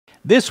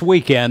This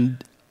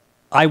weekend,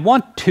 I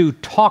want to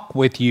talk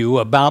with you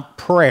about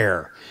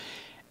prayer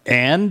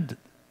and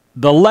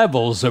the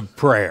levels of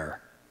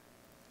prayer.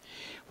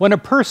 When a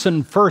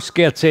person first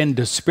gets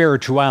into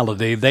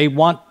spirituality, they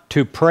want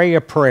to pray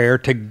a prayer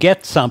to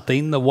get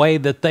something the way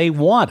that they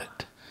want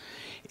it,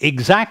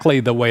 exactly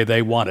the way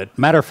they want it.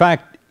 Matter of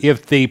fact,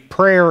 if the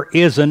prayer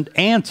isn't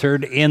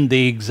answered in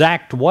the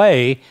exact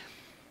way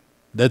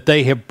that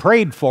they have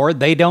prayed for,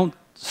 they don't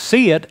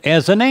see it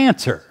as an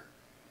answer.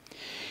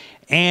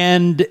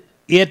 And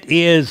it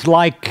is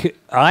like,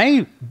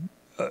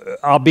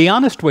 I'll be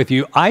honest with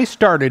you, I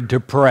started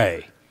to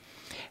pray.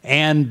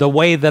 And the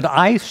way that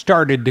I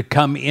started to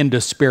come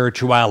into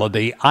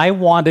spirituality, I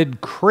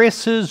wanted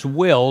Chris's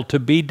will to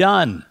be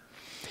done.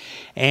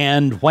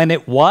 And when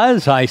it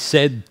was, I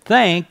said,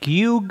 "Thank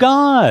you,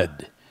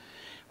 God."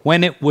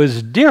 When it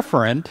was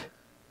different,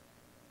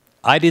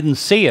 I didn't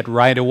see it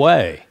right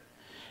away.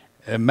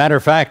 As a matter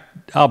of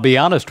fact, I'll be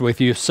honest with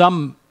you,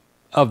 some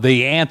of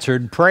the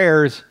answered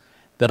prayers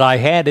that I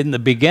had in the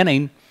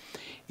beginning,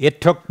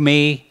 it took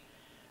me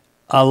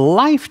a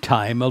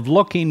lifetime of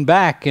looking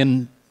back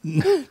and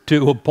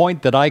to a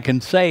point that I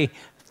can say,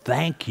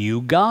 "Thank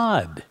you,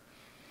 God."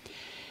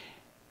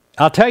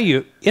 I'll tell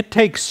you, it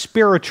takes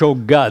spiritual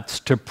guts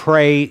to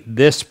pray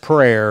this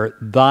prayer,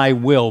 "Thy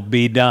will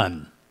be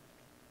done."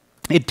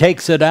 It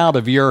takes it out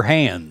of your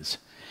hands.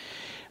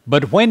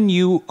 But when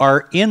you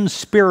are in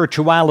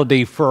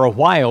spirituality for a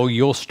while,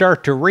 you'll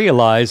start to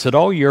realize that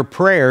all your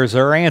prayers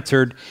are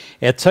answered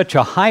at such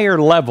a higher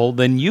level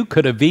than you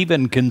could have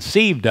even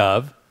conceived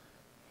of,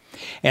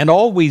 and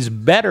always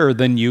better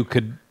than you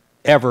could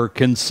ever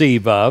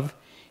conceive of.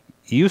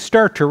 You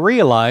start to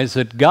realize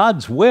that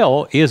God's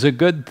will is a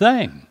good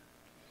thing.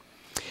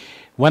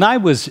 When I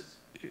was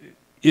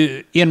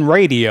in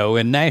radio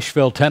in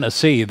Nashville,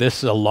 Tennessee,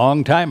 this is a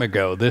long time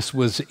ago, this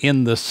was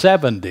in the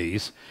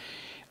 70s,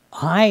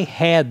 I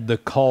had the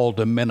call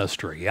to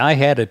ministry. I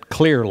had it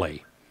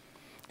clearly.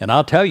 And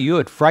I'll tell you,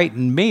 it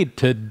frightened me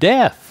to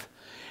death.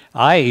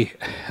 I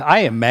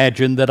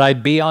imagined that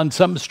I'd be on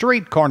some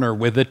street corner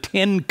with a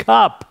tin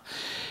cup.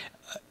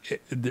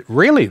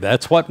 Really,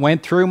 that's what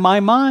went through my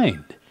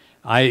mind.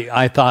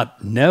 I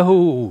thought,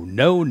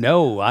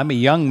 no, I'm a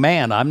young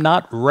man. I'm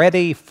not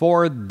ready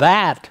for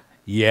that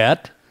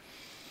yet.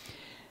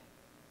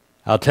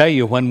 I'll tell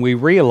you, when we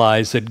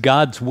realize that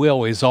God's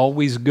will is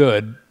always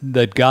good,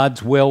 that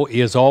God's will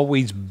is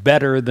always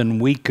better than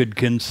we could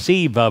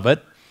conceive of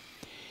it,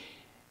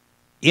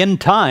 in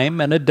time,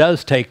 and it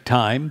does take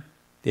time,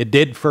 it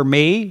did for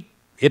me,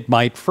 it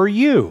might for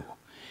you,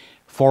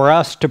 for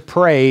us to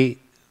pray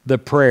the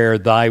prayer,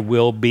 "Thy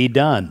will be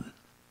done."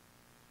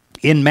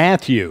 In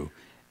Matthew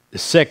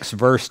 6,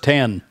 verse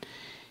 10,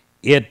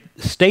 it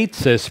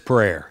states this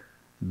prayer,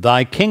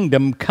 "Thy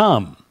kingdom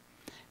come,"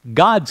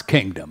 God's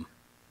kingdom.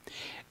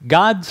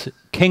 God's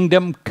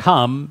kingdom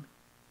come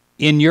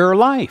in your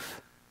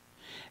life.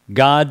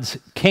 God's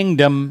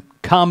kingdom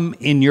come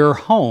in your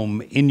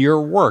home, in your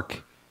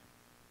work,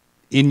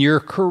 in your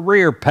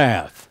career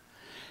path.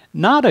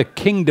 Not a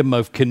kingdom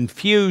of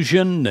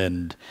confusion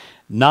and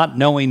not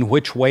knowing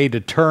which way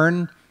to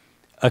turn,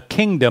 a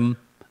kingdom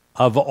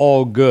of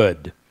all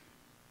good.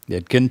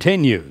 It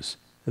continues,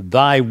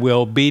 "Thy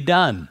will be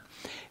done."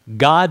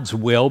 God's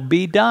will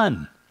be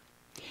done.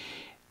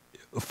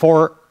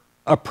 For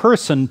a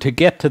person to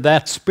get to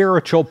that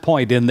spiritual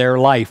point in their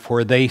life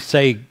where they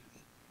say,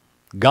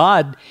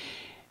 "God,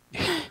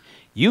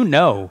 you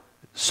know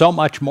so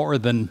much more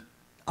than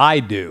I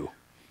do.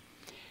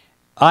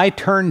 I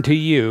turn to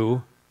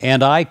you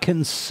and I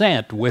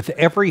consent with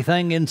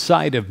everything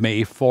inside of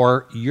me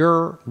for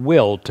your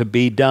will to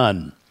be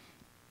done."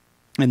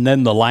 And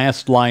then the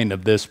last line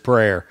of this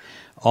prayer,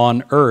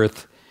 "On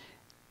earth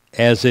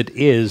as it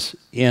is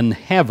in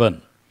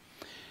heaven."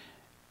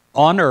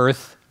 On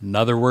earth, in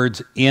other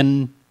words,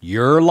 in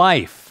your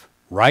life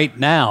right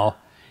now,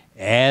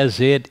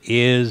 as it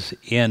is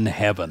in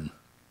heaven.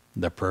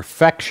 The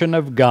perfection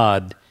of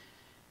God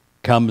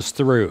comes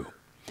through.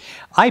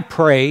 I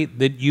pray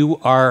that you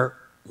are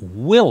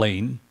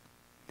willing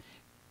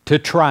to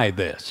try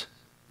this,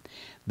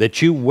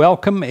 that you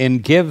welcome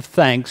and give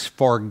thanks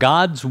for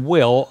God's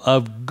will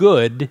of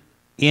good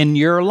in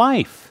your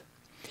life.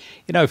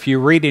 You know, if you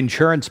read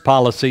insurance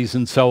policies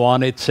and so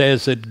on, it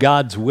says that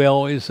God's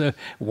will is the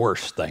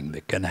worst thing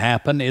that can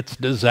happen. It's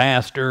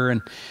disaster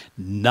and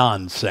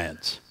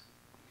nonsense.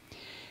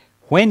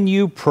 When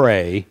you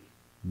pray,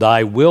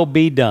 "Thy will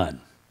be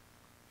done,"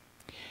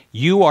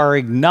 you are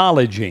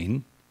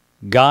acknowledging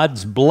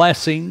God's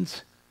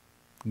blessings,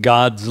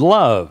 God's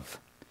love.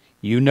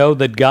 You know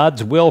that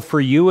God's will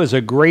for you is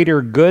a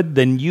greater good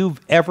than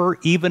you've ever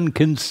even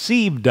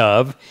conceived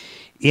of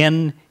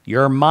in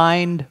your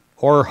mind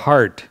or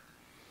heart.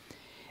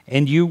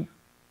 And you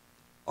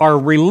are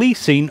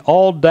releasing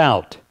all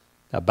doubt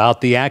about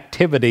the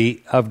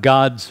activity of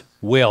God's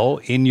will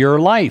in your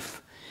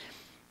life.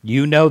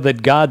 You know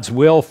that God's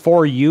will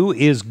for you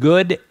is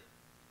good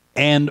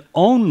and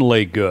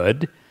only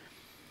good,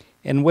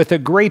 and with a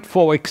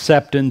grateful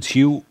acceptance,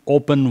 you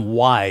open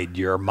wide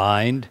your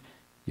mind,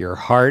 your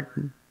heart,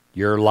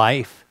 your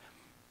life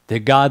to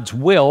God's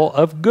will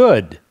of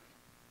good.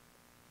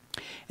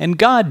 And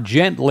God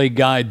gently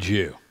guides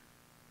you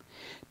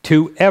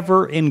to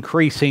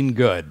ever-increasing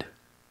good,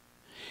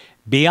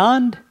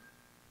 beyond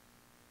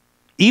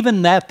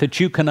even that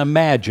you can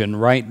imagine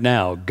right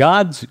now.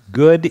 God's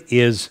good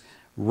is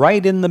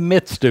right in the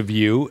midst of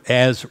you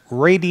as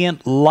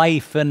radiant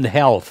life and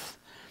health.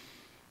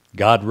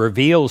 God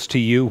reveals to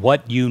you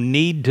what you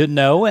need to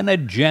know in a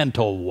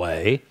gentle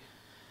way,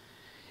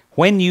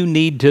 when you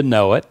need to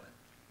know it.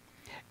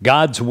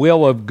 God's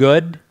will of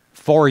good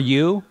for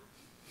you,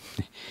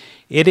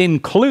 it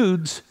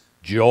includes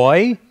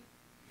joy,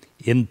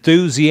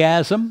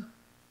 enthusiasm,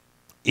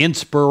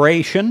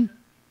 inspiration.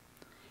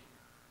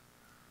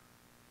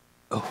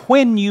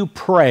 When you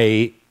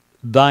pray,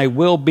 "Thy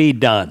will be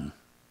done,"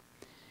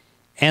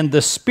 and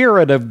the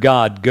Spirit of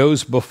God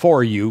goes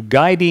before you,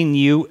 guiding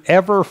you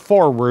ever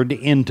forward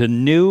into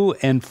new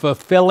and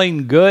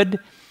fulfilling good,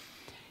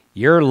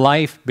 your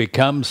life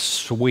becomes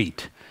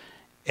sweet.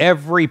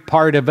 Every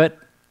part of it,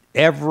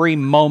 every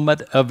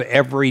moment of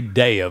every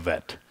day of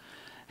it.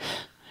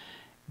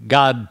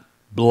 God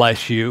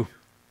bless you.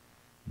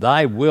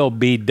 Thy will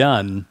be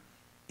done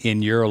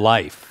in your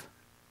life.